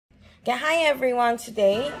Okay, hi everyone.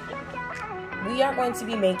 Today we are going to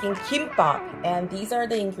be making kimbop, and these are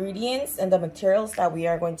the ingredients and the materials that we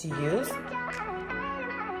are going to use.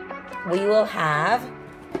 We will have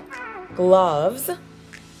gloves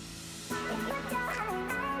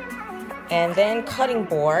and then cutting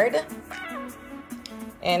board,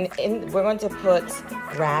 and we're going to put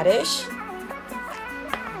radish,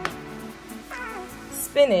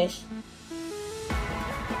 spinach,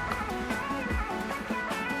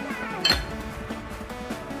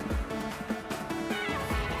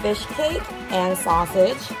 fish cake and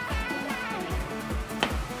sausage,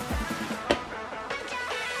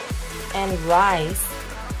 and rice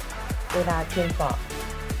with our kimbap.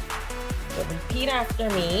 So repeat after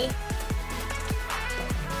me.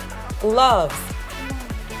 Gloves,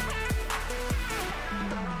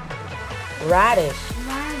 radish,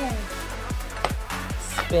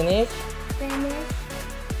 spinach,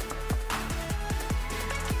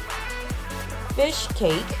 fish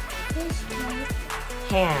cake,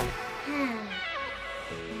 ham.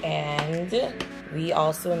 And we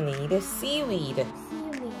also need seaweed.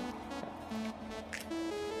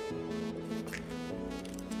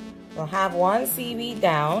 We'll have one seaweed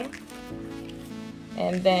down.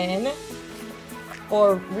 And then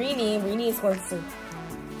for Rini is going to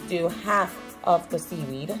do half of the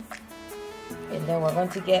seaweed. And then we're going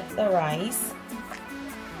to get the rice.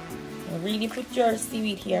 And Rini, put your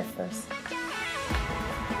seaweed here first.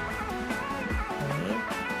 Okay.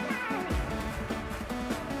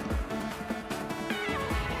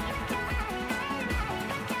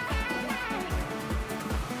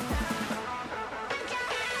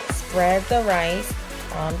 Spread the rice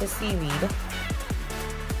on the seaweed.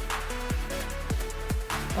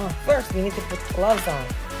 Oh, first we need to put gloves on.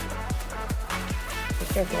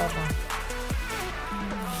 Put your glove on.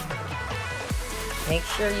 Make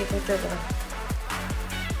sure you put your glove.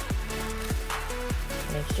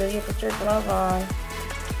 Make sure you put your glove on.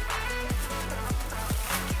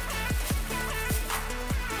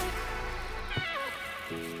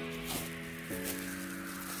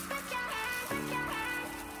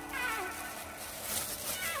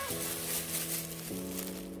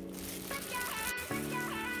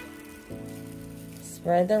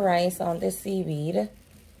 Spread the rice on the seaweed.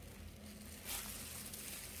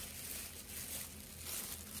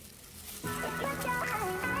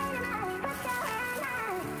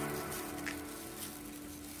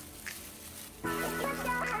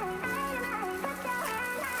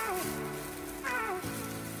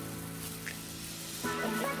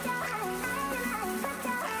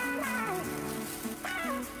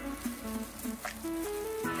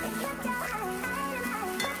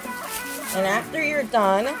 And after you're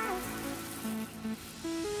done,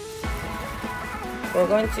 we're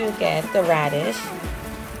going to get the radish.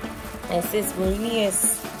 And since Rini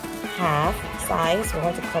is half size, we're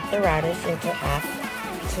going to cut the radish into half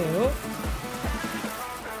too.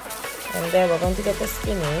 And then we're going to get the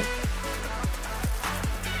spinach.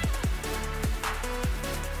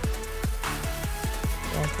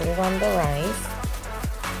 And put it on the rice.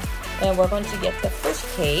 And we're going to get the fish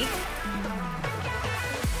cake.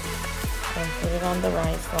 And put it on the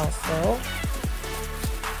rice also.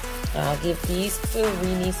 I'll give these to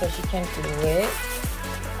Rini so she can do it.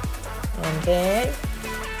 And then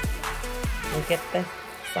we'll get the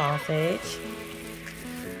sausage.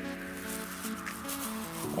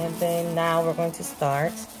 And then now we're going to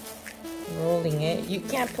start rolling it. You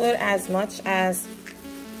can put as much as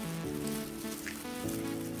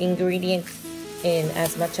ingredients in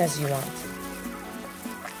as much as you want.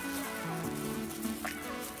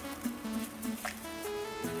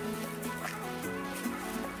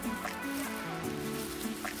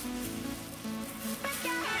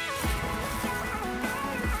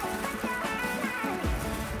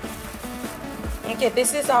 Okay,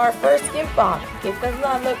 this is our first kimbap. It does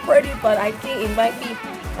not look pretty, but I think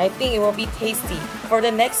it will be tasty. For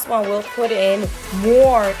the next one, we'll put in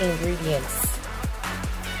more ingredients.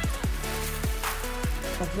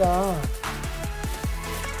 Yeah.